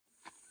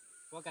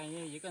我感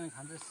觉一个人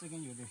扛这4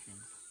根有点悬。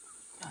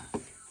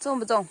重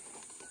不重？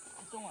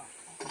不重啊。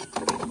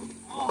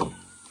哦，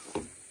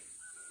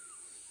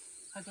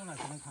太重了，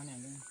只能扛2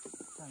根，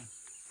算了。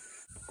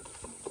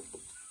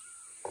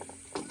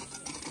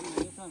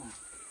就算了。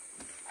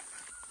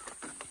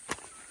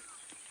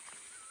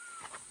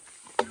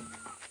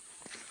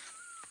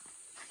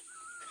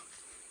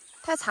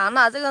太长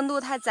了，这个路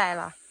太窄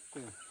了。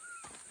对。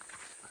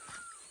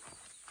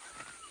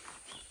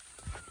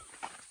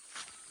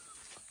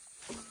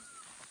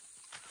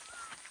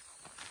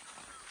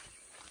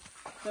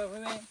这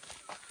微微，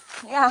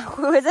你看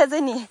灰灰在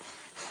这里，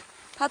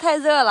它太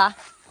热了。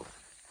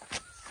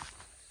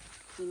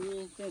今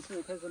天正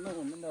式开始弄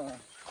我们的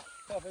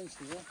化粪池。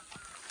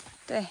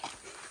对，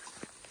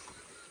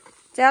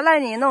只要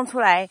让你弄出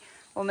来，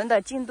我们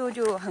的进度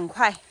就很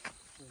快。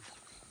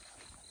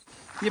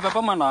你把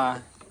帮忙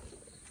拿。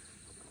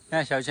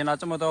看小琴拿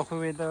这么多，灰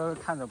灰都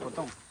看着不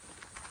动。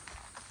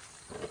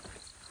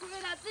灰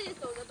灰他自己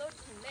走的都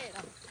挺累的。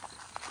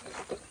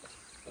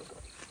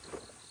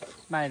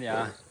慢一点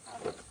啊。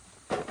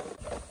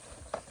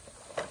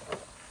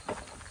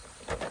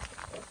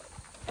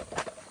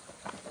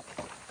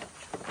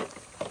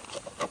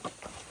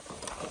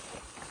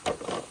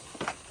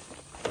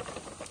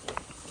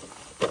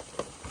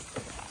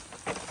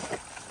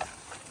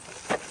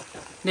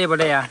累不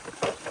累啊？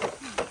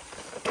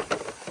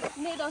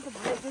累倒是不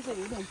累，就是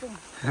有点重。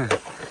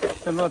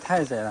这路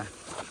太窄了，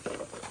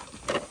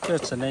就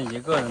只能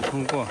1个人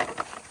通过。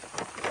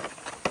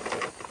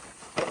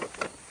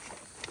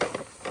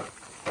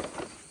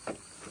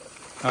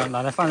好，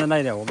拿来放在那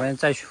里，我们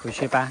再回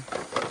去搬。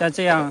像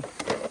这样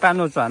半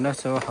路转的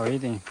时候好一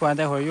点，不然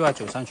待会儿又要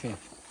走上去。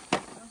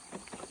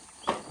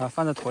好，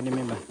放在坨里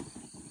面吧。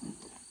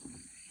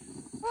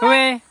各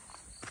位。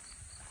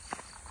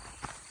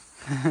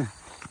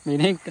每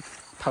天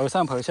跑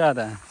上跑下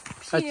的，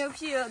屁溜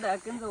屁溜的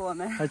跟着我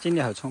们。他精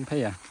力好充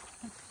沛啊！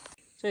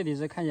这李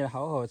子看起来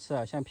好好吃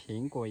啊，像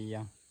苹果一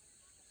样。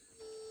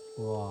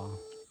哇，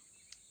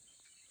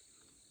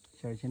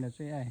小琴的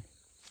最爱。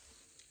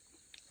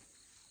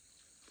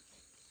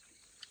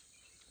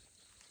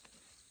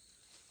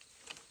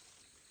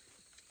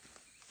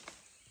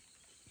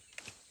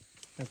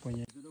这果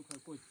椰子都快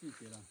过季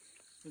节了，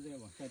就这个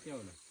往下掉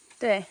了。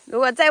对，如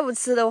果再不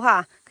吃的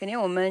话，肯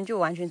定我们就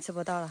完全吃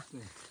不到了。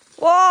对。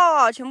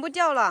哇，全部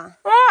掉了！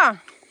哇，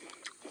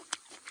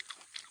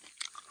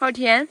好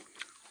甜。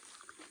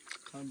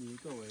好，你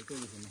作为这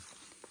就行了。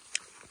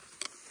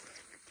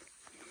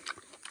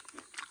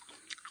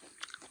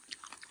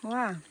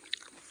哇。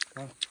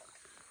好。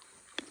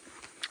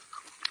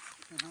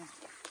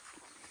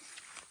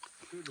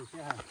有点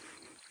些哈。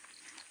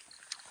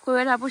灰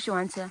灰他不喜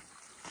欢吃。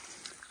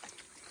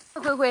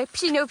灰灰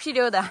屁溜屁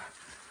溜的，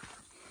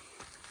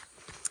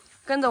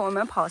跟着我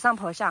们跑上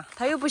跑下，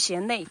他又不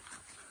嫌累。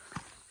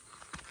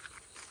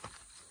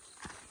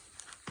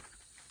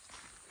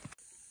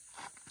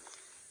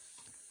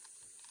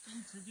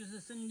坚持就是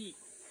胜利。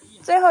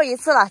最后一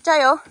次了，加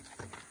油！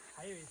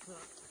还有一次。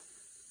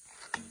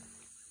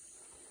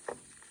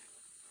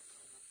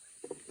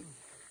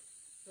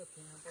这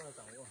平衡不好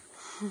掌握。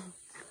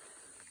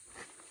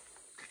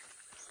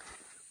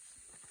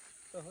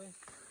这回。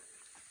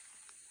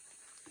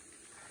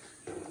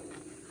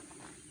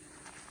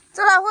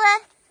走了，灰灰。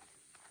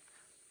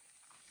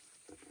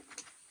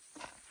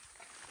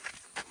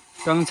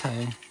刚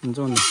才很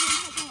重的，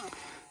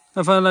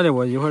那放在那里，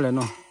我一会儿来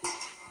弄。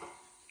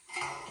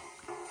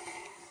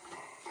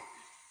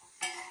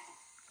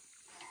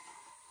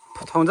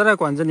捅在那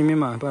管子里面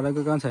嘛，把那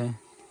个钢材。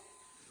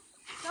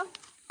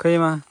可以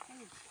吗？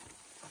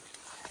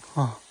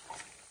哦。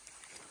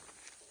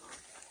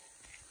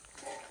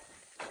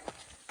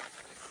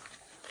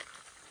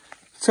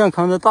像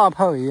扛着大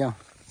炮一样。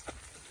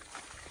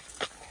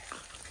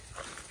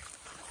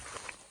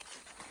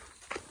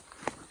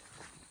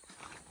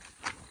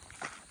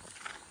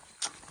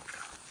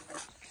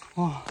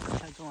哇，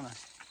太重了。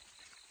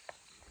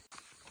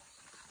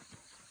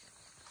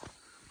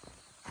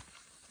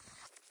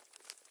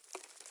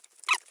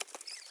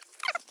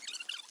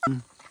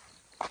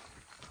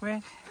喂，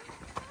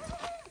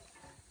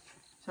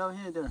小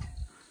心一点，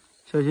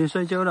小心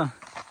摔跤了。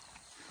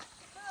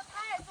这个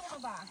太重了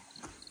吧？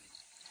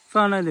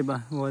放那里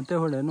吧，我待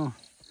会儿来弄。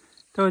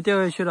待会儿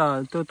掉下去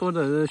了，都多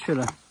的都去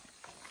了。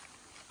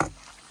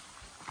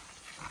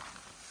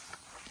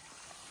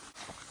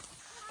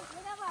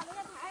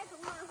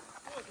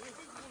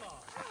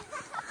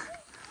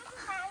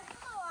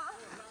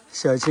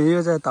小琴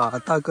又在打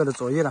大哥的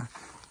主意了，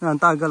让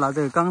大哥拿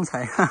这个钢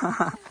材，哈哈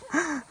哈。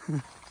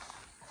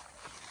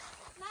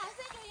男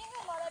生就应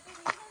该拿来比女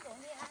生重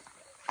点。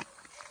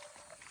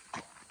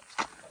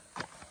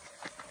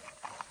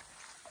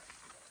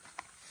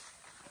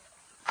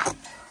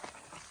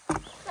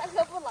大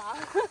哥不拿。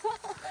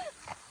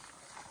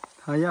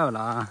他要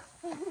拿。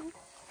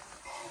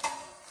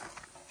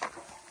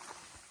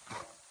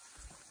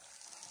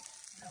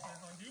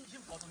年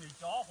轻跑动的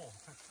家伙。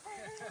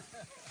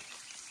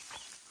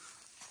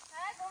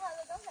太重了，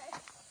这钢材。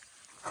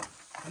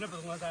真的不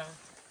重了噻。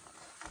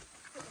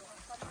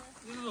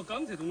说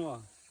刚才种了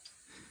啊？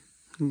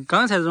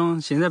刚才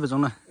种，现在不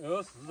种了。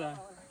是噻。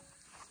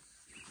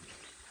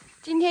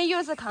今天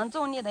又是扛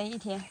重力的一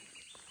天。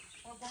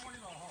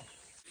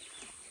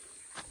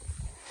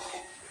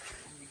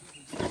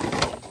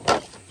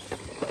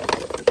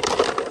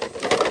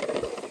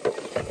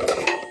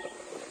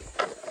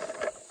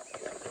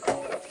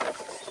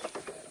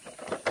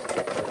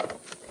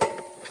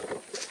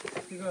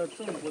这个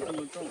重不这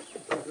么重，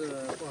就是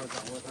不好掌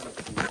握它的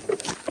平衡。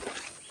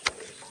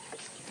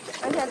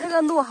而且这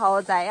个路好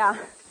窄呀。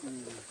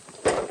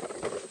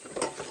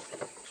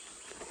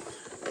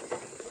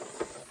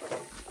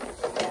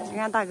你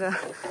看大哥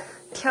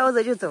挑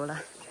着就走了，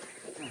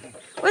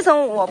为什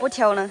么我不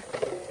挑呢？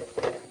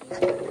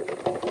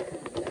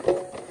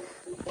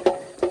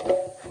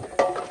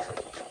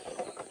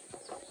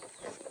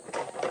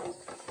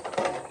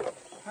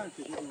看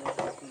水就怎么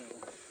出来的。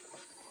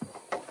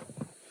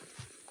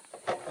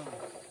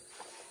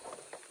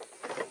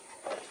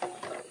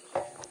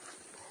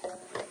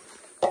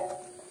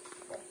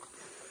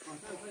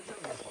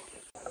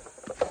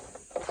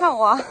看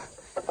我，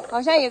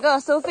好像有个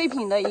收废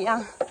品的一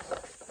样。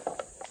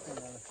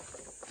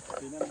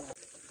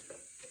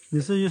你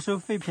是又收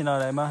废品了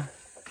来吗？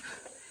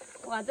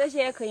哇，这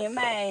些可以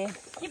卖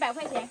100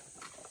块钱。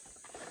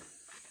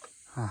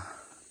啊，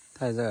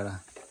太热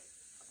了，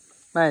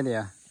慢一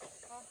点。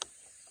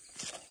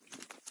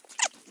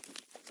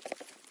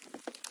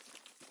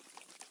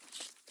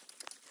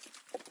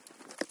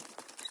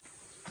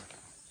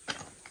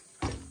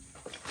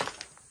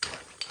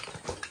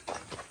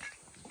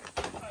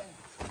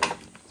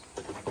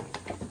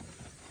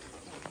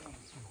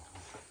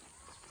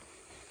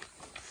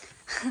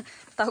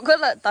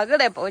大哥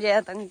来抱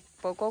去，等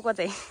抱哥哥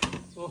走。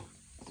哦，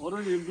我都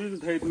连没人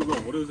抬头过，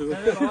我都这个。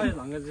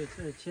那个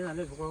是亲人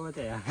的不哥哥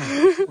在呀，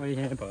我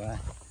也抱啊。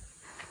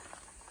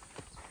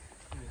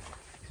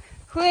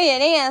后爷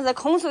那个是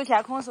空手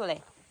下空手的，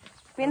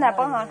给他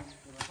帮下。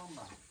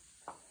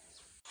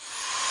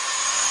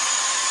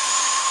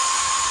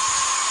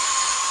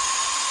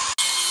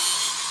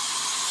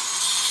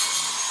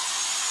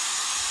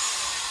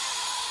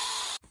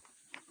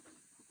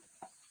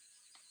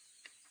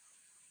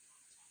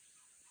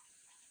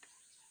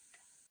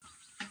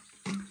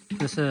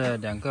这是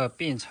2个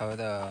并槽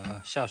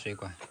的下水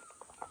管。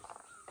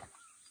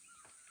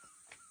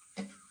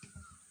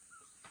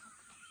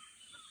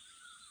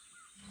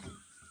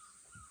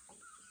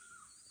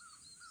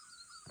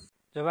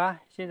走吧，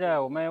现在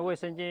我们卫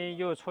生间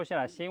又出现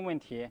了新问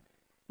题，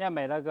要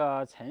买那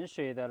个盛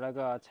水的那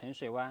个盛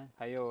水弯，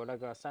还有那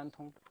个3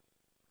通。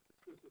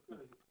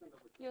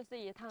又是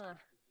一趟啊！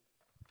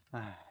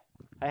唉，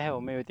还好我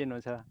们有电动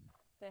车。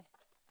对。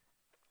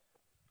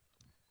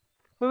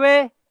微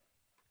微。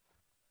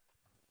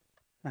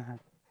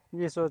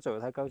一说走，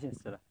他高兴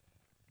死了。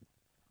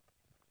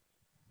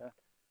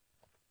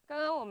刚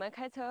刚我们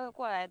开车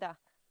过来的，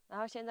然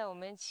后现在我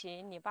们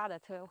骑你爸的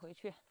车回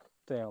去。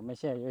对，我们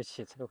现在又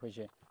骑车回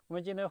去。我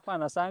们今天换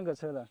了3个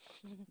车了。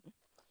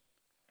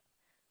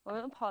我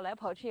们跑来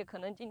跑去，可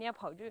能今天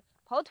跑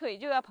腿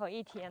就要跑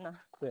1天呢。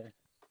对。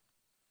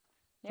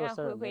你看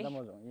做事没灰灰，那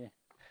么容易。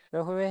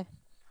来，灰灰，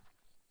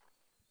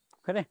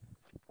快点！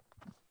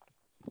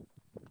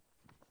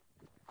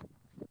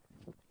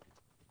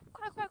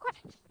快！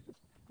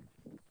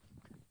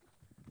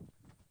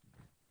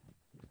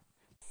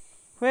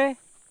灰，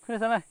快点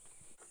上来！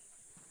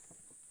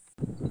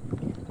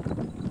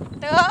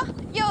得，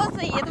又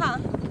是一趟。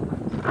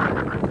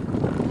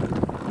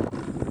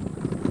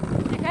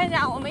你看一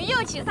下，我们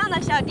又骑上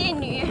了小电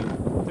驴。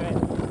对。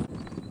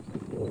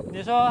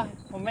你说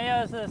我们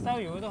要是烧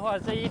油的话，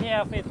这一天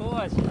要费多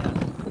少钱啊？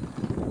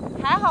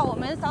还好我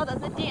们烧的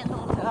是电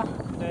动车。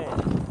对。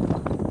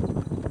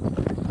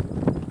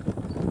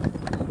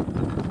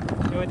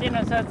有电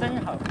动车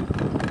真好。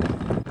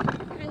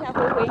看一下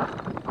灰灰。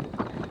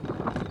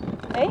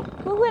哎，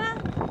灰灰呢？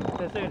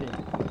在这里。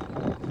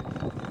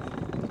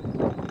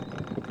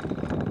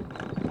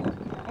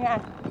你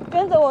看，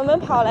跟着我们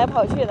跑来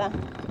跑去的。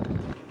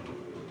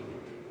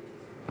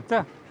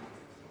这。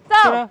走。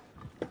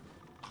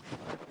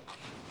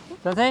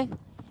上车。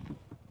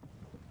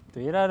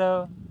对了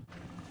喽。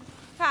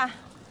看，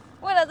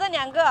为了这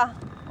2个，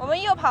我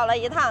们又跑了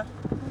一趟。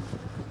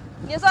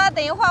你说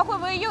等一会儿会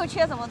不会又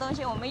缺什么东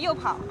西？我们又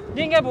跑？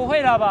应该不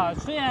会了吧？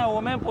虽然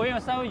我们不用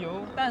烧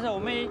油，但是我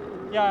们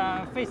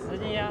要费时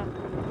间呀。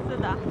是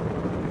的。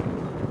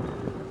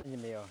你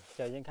没有，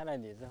小心看到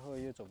李子后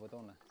又走不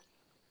动了。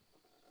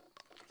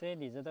这些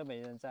李子都没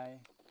人摘，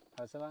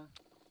好吃吗？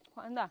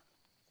黄的。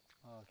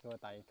哦，给我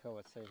打1颗，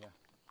我吃一下。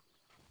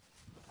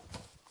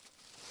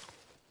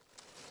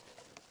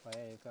我要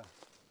1个。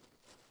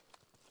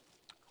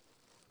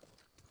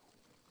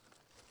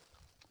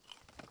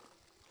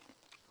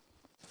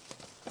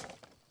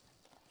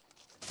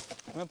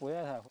我们不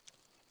要它，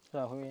是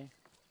吧，灰灰？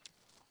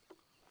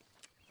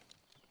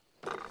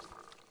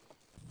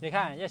你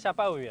看，要下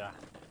暴雨了。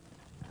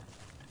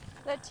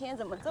这天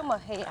怎么这么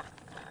黑呀？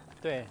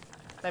对，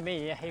那边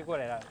已经黑过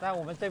来了，但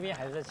我们这边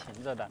还是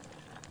晴着的，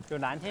就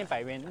蓝天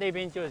白云，那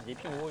边就一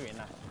片乌云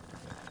了。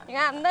你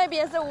看那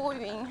边是乌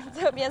云，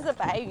这边是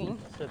白云。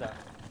是的。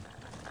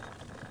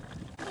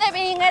那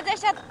边应该在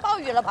下暴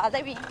雨了吧？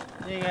这边。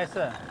应该是。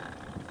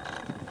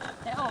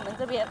然后我们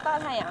这边大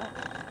太阳。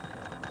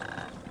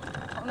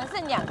我们是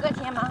2个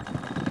天吗？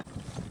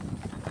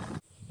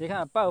你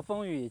看，暴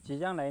风雨即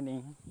将来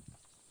临。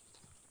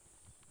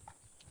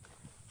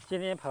今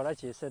天跑了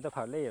几次都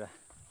跑累了。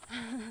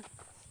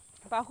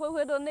把灰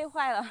灰都累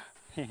坏了，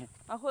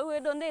把灰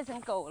灰都累成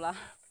狗了。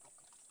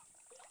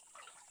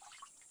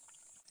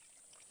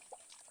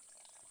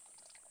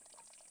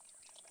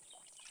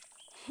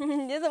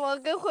你怎么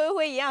跟灰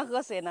灰一样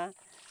喝水呢？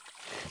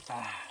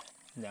啊，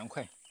凉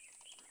快。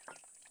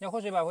要喝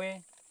水吧，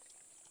灰？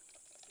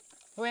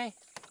灰？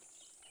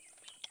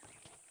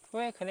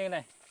灰肯定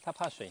来，它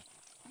怕水，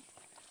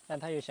但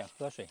它又想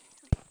喝水。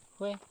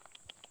灰，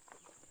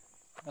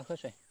要喝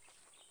水。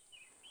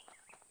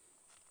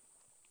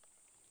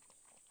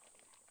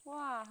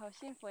哇，好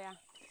幸福呀！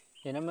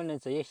你能不能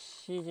直接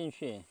吸进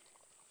去？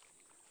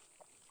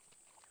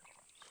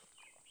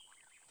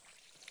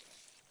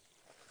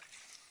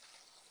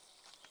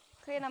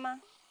可以了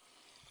吗？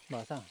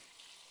马上。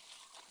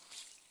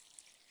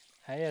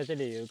还有这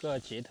里有个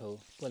接头，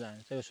不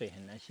然这个水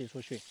很难吸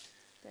出去。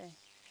对，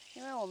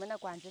因为我们的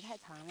管子太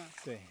长了。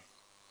对。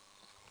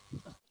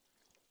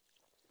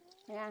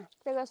你看，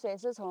这个水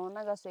是从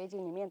那个水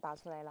井里面打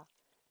出来了，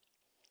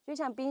就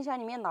像冰箱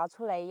里面拿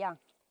出来一样，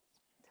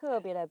特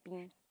别的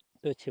冰。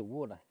都起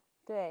雾了。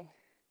对。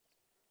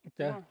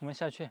走，我们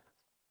下去。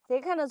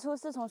谁看得出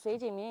是从水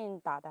井里面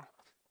打的？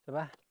走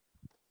吧。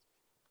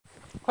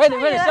快点，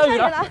快点，下雨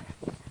了！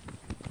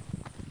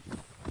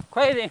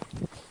快一点，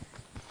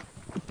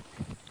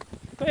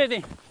快一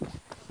点！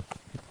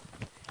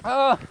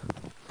啊，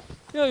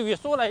这个雨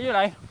说来就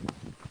来。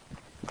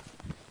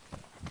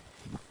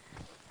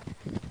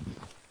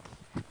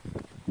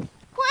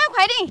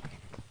快点！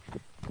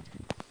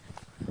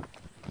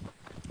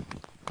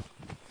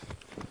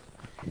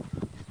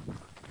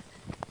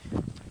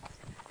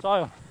加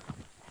油！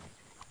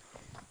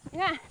你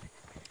看，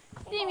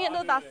地面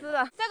都打湿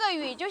了。这个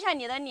雨就像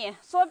你的脸，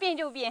说变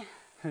就变。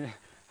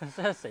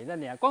这是谁的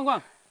脸？逛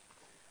逛。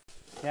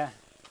你看，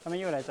他们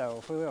又来找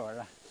灰灰玩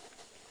了。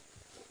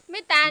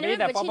没打，你没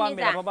打包包，们不请你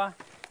没打包包，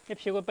你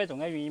屁股背重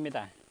的原因没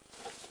打。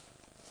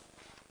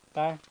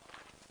打。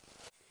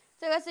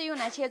这个是用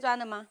来切砖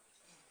的吗？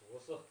不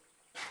是。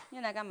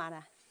用来干嘛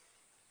的？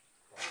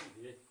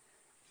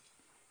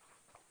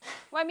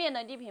外面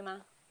的地皮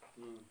吗？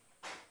嗯。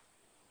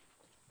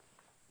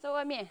在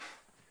外面，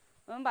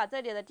我们把这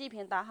里的地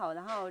坪打好，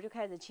然后就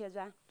开始切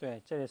砖。对，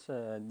这里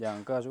是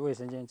2个卫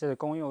生间，这是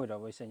公用的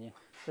卫生间，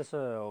这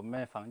是我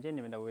们房间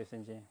里面的卫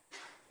生间。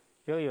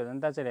如果有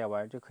人到这里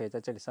玩，就可以在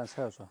这里上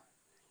厕所。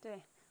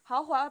对，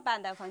豪华版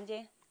的房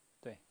间。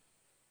对。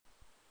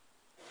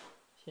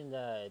现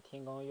在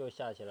天空又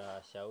下起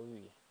了小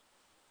雨，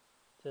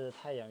这是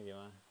太阳雨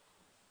吗？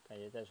感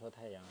觉在说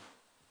太阳。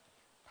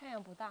太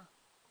阳不大。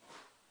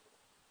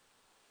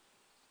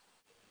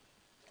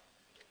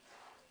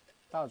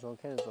大厨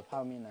开始煮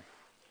泡面了。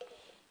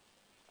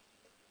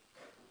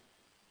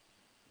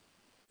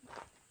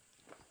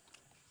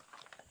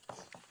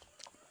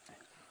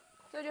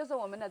这就是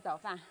我们的早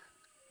饭。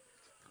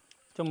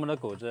这么多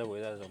果子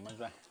围着我们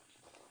转，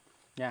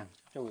你看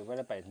这尾巴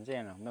都摆成这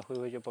样了，我们灰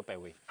灰就不摆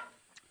尾。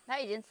他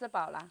已经吃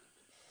饱了。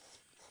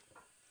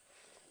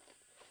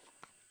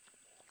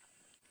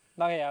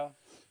拉个油，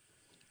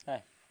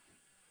哎，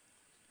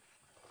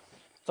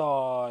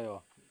糟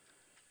哟，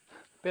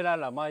被他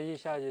老妈一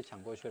下就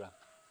抢过去了。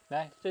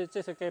来，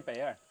这是给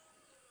北儿，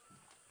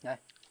来，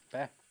北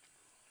儿，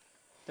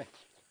对，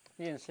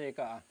一人吃一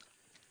个啊，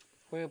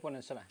灰灰不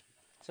能吃了，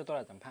吃多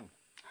了长胖。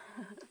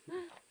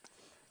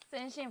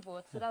真幸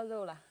福，吃到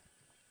肉了。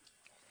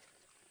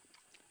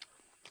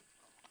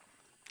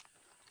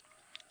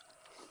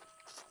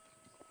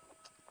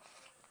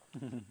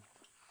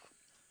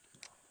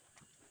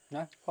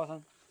来，花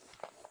生。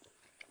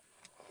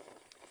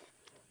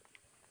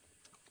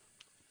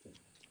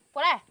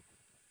过来。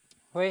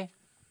灰。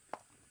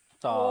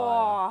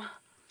哇！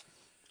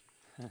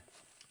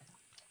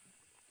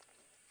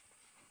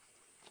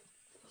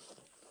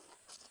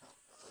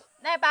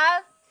来宝，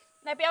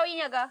来表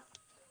演一个。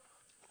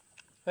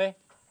灰。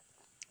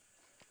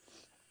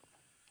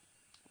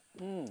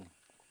嗯。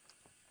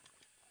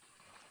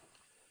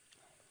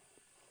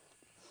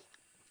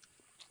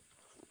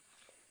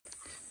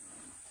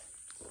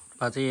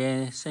把这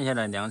些剩下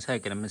的凉菜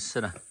给他们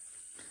吃了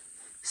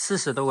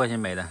，40多块钱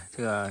买的，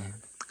这个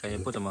感觉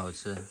不怎么好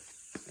吃。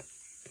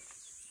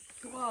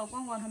不过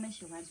光光他们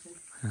喜欢吃。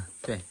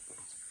对，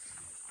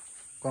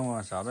光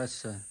光啥都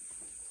吃。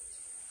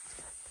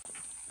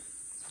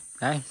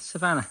来吃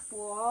饭了。哇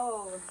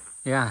哦！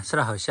你看吃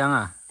的好香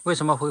啊！为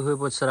什么灰灰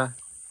不吃了？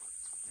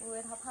因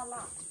为他怕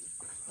辣。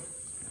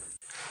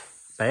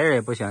白儿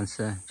也不喜欢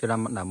吃，就他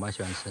老妈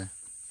喜欢吃。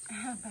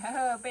白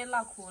儿被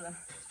辣哭了。